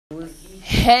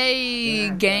Hey,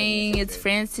 gang, it's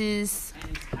Francis,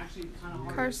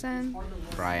 Carson,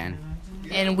 Brian.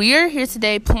 and we are here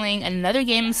today playing another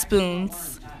game of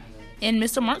spoons in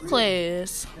Mr. Mark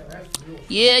class.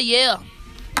 Yeah.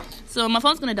 So my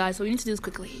phone's gonna die, so we need to do this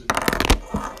quickly.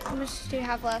 how much do you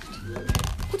have left?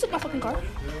 Who took my fucking car?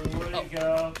 I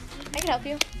can help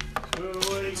you.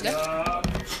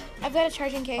 I've got a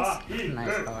charging case.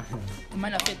 Nice car. It might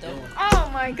not fit though. Oh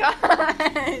my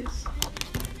gosh.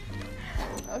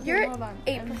 Okay, you're hold on.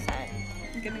 8%.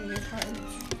 I'm getting these cards.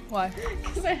 Why?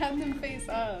 Because I had them face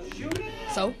up.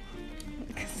 So?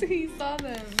 Because he saw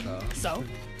them. So?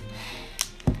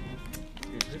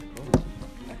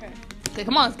 Okay. Okay,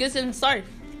 come on, let's get this started.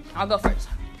 I'll go first.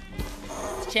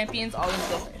 Champions always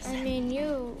go first. I mean,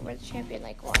 you were the champion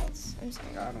like once. I'm sorry.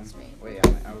 Got him. That's me. Wait,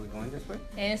 are we going this way?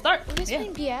 And start. We're just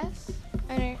playing PS.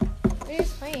 What are you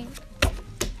just playing?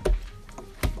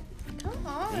 Come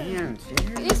on. Damn,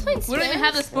 serious? Are you just playing We don't even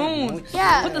have the spoons? spoons.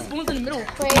 Yeah. Put the spoons in the middle.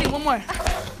 Wait. We need one more.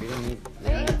 We don't need.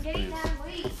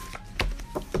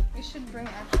 We should bring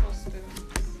actual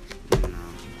spoons.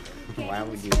 No. Why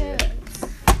would you do that?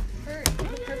 For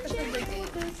the purpose of the game.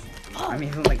 I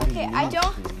mean, like. Okay, I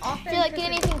don't feel like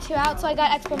getting anything too out, so I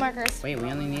got expo markers. Wait,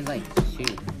 we only need like 2.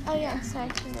 Oh yeah, sorry, I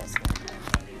can this.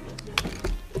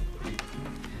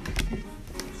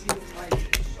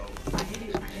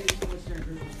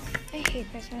 I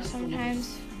hate Christmas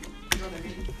sometimes.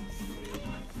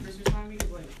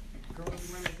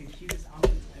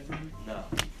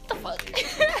 What the fuck?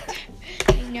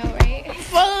 I know, right?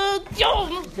 Fuck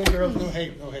you! Good girls, no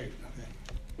hate. Okay.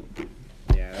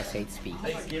 Yeah, that's hate speech.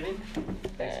 Okay,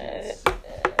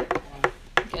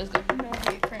 let's go. No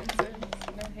hate, Francis.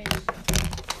 No hate.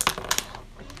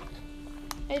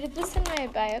 I did this in my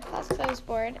bio class because I was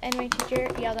bored, and my teacher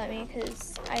yelled at me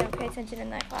because I don't pay attention in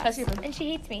that class. Pass your phone. And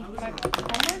she hates me. My homework or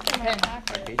my Pen.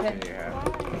 backwards?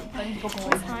 I need to go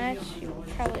Miss home. Hannah, she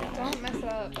probably don't. Don't mess it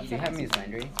up. Do you have Miss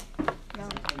Landry? No.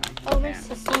 Oh, my Yeah.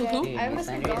 sister. Who? did. Dude, I have Miss Miss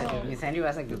Landry, McDonald. Miss Landry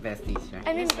was like the best teacher.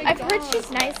 I mean, Miss I've heard McDonald.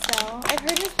 she's nice though. I've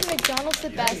heard Miss McDonald's the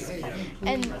best.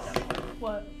 And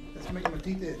What? Let's make my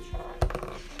teeth itch.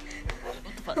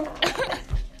 What the fuck?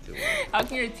 How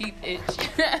can your teeth itch?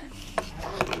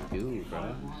 They do, bro.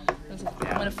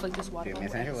 I'm gonna flick this water. Dude,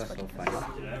 Miss Landry was so funny.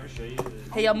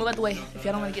 Hey, y'all move out the way if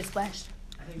y'all don't want to get splashed.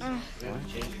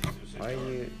 Why are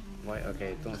you? Why?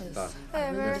 Okay, don't stop.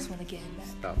 I whatever. just want to get in that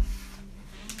Stop.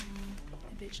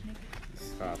 bitch, nigga.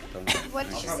 Stop. Don't. What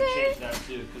did you Probably say? change that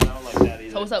too, because I don't like that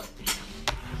either. So what's up?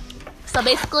 So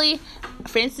basically,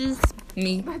 Francis,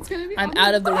 me, That's gonna be I'm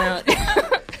out of the round.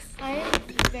 I'm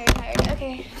very tired.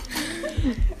 Okay.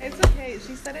 It's okay.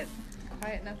 She said it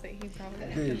quiet enough that he probably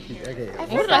Dude, didn't hear. okay. I What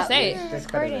did I forgot say? we were Just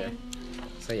cut it recording.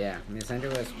 So yeah, Miss Landry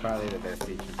was probably the best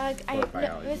teacher I for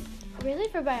biology. really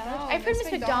for biology. No, I've heard Miss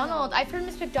Miss McDonald. I've heard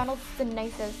Miss McDonald's the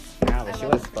nicest. Nah, but she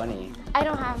was funny. I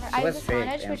don't have her. She I have was Miss fake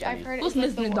Hanich, and which I've funny. heard Who's is like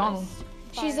Miss the McDonald? worst.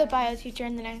 She's a bio teacher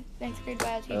in the ninth grade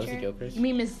bio Those teacher. jokers. You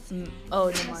mean Miss? Oh, never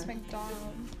Miss mind.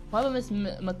 McDonald. Why about Miss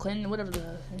McClendon? Whatever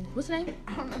the what's her name?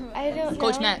 I don't know who that I is. don't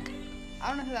Coach know. Mack. I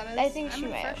don't know who that is. I think I'm she a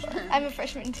might. freshman. I'm a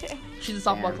freshman too. She's a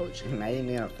softball coach. Imagine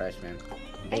being a freshman.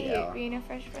 I Big hate L. being a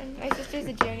freshman. My sister's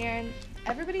a junior, and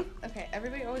Everybody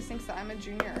always thinks that I'm a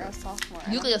junior or a sophomore.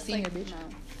 You and look I'm like a just senior, bitch. No.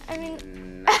 I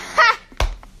mean, Nah,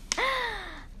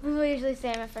 people usually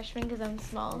say I'm a freshman because I'm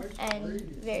small and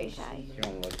very shy. you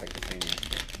don't look like a senior.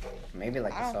 Maybe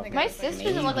like I a don't sophomore. think My I look like sister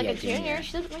doesn't look like Maybe a junior. My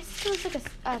sister looks like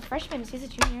a freshman. She's a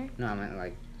junior. No, I meant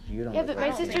like you don't. Yeah, look but like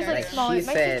my a sister's senior. like she smaller. My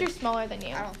said- sister's smaller than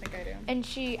you. I don't think I do.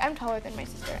 And I'm taller than my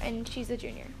sister, and she's a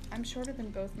junior. I'm shorter than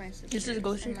both my sisters. This is a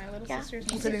ghost and street? my little Yeah. sister's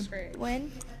What's in her 6th grade.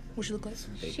 When? What she look like?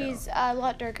 Big She's L. a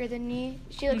lot darker than me.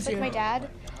 She looks see like my her. dad.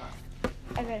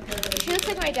 I bet she looks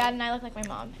like my dad, and I look like my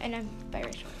mom. And I'm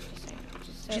biracial. Just saying.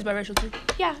 Just so- She's biracial too.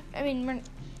 Yeah, I mean,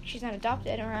 she's not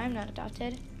adopted, or I'm not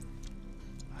adopted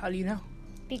How do you know?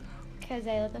 because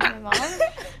I live with my mom.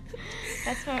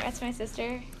 That's my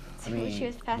sister. I mean, She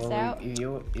was passed well, out.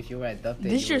 If you were adopted,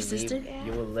 This you your would sister? live- Yeah.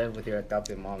 You will live with your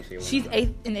adopted mom. So you She's wouldn't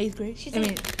know. in eighth grade. She's I in-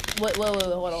 mean, what?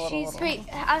 Hold on. She's wait.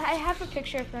 I have a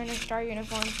picture of her in a star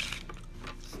uniform.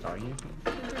 Star you?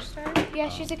 Cougar Star? Yeah,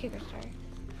 she's a cougar star.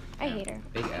 I hate her.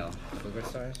 Big L. Cougar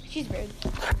stars. She's rude.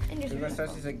 And just Cougar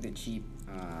stars is like the cheap.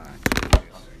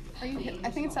 Are you? I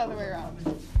think it's the other way around.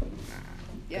 Because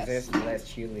Yes. there's less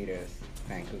cheerleaders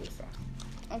than Cougar stars.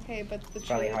 Okay, but the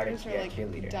probably harder cheerleaders to are get like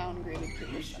cheerleader. downgraded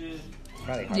Cougar Star. It's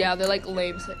probably harder. Yeah, they're like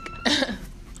lame sick.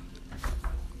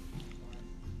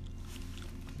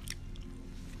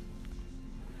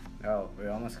 Oh, we're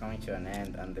almost coming to an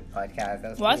end on the podcast.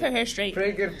 That was Why is her pretty- hair straight?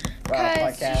 Pretty good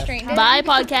Cause she podcast. straightened it. Bye,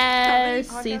 How many podcast.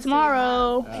 podcasts See you do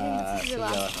tomorrow. I think this is see the ya.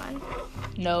 last one.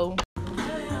 No.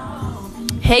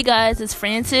 Hey guys, it's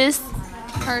Francis,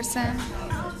 Person.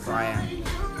 Brian.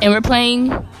 and we're playing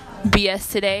BS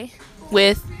today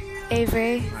with.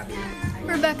 Avery.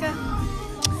 Rebecca.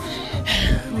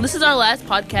 This is our last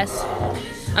podcast.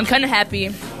 I'm kind of happy.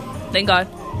 Thank God.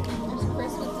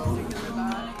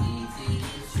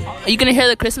 You're gonna hear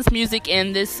the Christmas music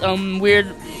and this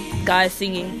weird guy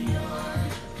singing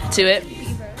to it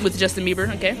with Justin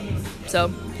Bieber. Okay, so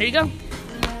here you go.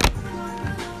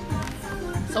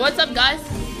 So what's up, guys?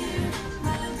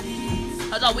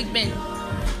 How's our week been?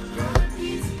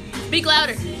 Speak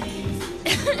louder.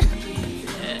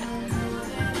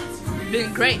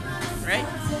 Been great, right?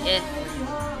 Yeah.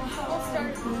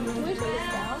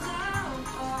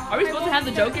 Are we supposed to have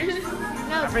the Joker?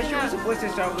 No, I'm pretty sure we're supposed to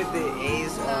start with the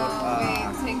Ace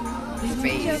of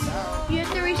Spades. you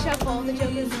have to reshuffle the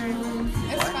Joker's room.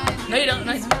 It's fine. No, you don't.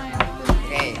 No, It's fine.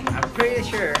 Okay, I'm pretty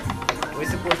sure we're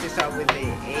supposed to start with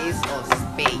the Ace of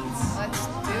Spades. Let's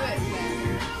do it then.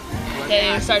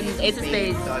 Okay, we're starting with Ace of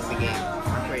Spades. Starts the game.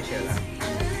 I'm pretty sure that.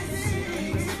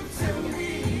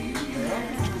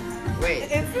 Wait,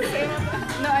 It's the same.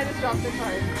 No, I just dropped the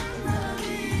card.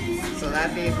 so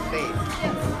that's the Ace of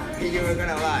Spades. You were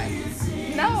gonna lie.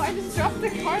 No, I just dropped the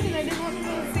card and I didn't want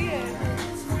people to see it.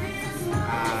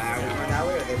 Are we going that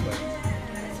way or this way?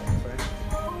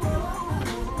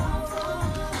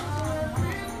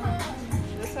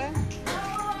 This way?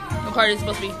 What card is it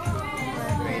supposed to be?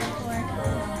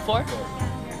 4?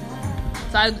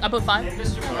 So I put 5? Hey,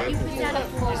 Mr. Mark, is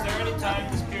there any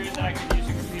time this period that I can use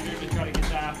your computer to try to get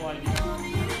the Apple ID?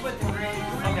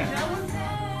 Okay.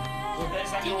 Well,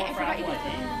 that's not going for Apple ID.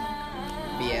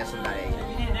 BS on that age.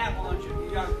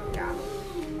 Yeah.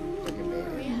 Look at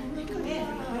baby.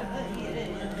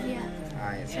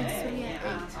 Alright, so 8.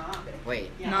 Wait,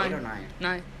 8 or 9?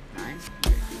 9. 9?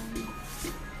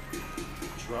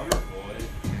 Drummer boy.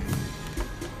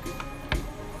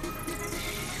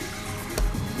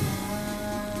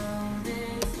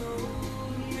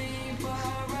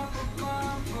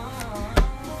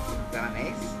 Is that an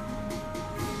ace?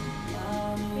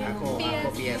 I'll go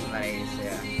BS on that ace,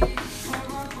 yeah.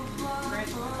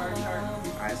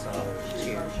 Alright, so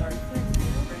cheers.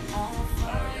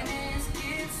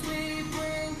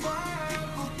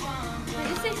 Did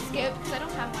you say skip? Because I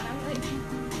don't have one. I'm like,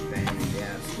 Then,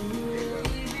 yeah.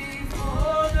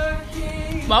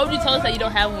 Why would you tell us that you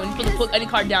don't have one? You're supposed to put any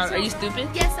card down. Are you stupid?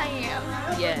 yes, I am.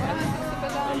 Yeah.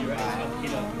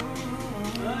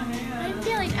 I'm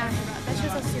feeling astronaut. That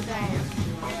shows how stupid I am.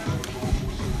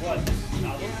 What? This is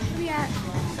novel? Yeah.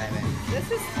 7.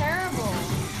 This is terrible.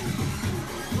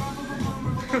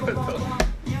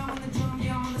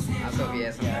 I'll go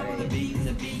BS on that ace.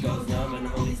 The beat goes numb and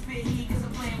only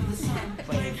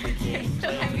playing for kids. I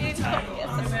mean, I thought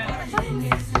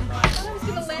I was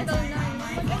going to land on 9.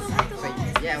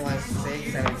 So, yeah, it was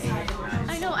 6, 7, 8, 9.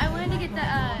 I know. I wanted to get the.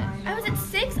 I was at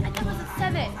 6. I thought I was at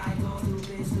 7.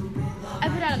 I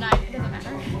put out a 9. It doesn't matter.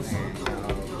 Okay, so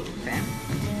 10.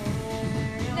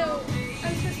 No. I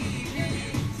was supposed to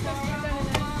put down a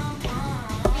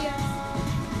 9. Yeah.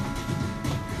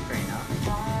 Fair enough.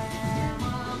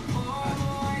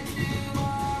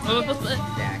 What am I supposed to put?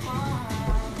 Jack.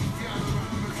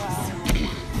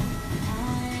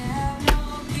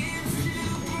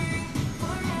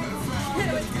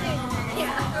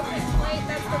 Yeah. Okay. Wait,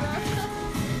 that's the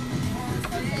wrong.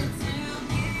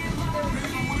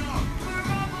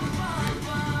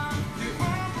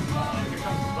 Here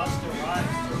comes Buster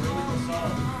Rhymes to ruin the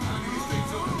song.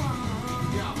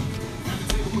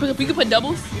 We can put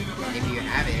doubles? If you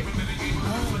have it.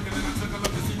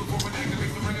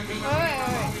 Wait.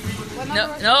 What No,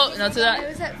 number no, no to I that.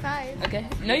 was at 5. Okay.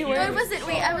 No, you No, I weren't. wasn't.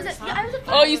 Wait, I was at 5.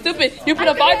 Oh, you stupid. You put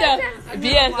a 5 down.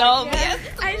 BS, dog. I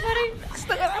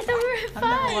thought we were at 5.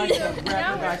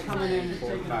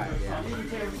 4,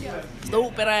 5, yeah.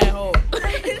 Stupid asshole.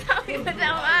 I thought we put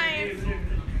down 5.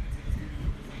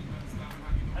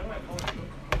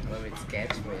 What if it's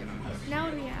sketch with Now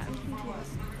what do we have? I'm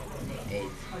confused. 8? 8.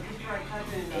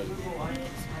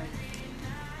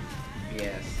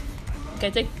 Yes.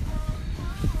 Okay, take.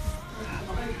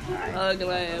 Ugly.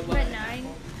 We're at 9.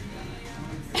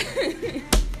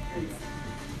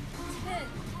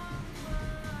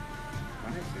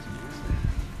 What is this music?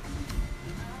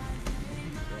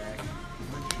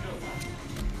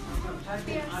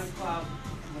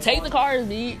 Take the cards,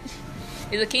 bitch.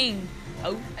 He's a king.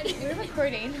 Oh. We're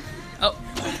recording. Oh.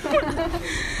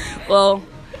 Well.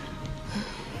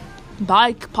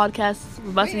 Bye, podcast. We're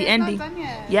about to be Wait, it's ending. not done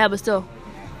yet. Yeah, but still.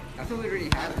 I thought we already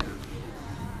had them.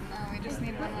 No, we just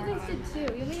need one You more. guys did too.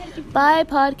 You only had to do Bye,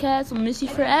 podcast. We'll miss you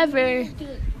forever.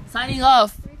 Signing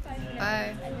off.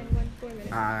 Bye. and then 1 4 minutes.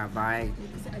 Bye.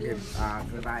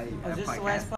 Goodbye. Is this the podcast. last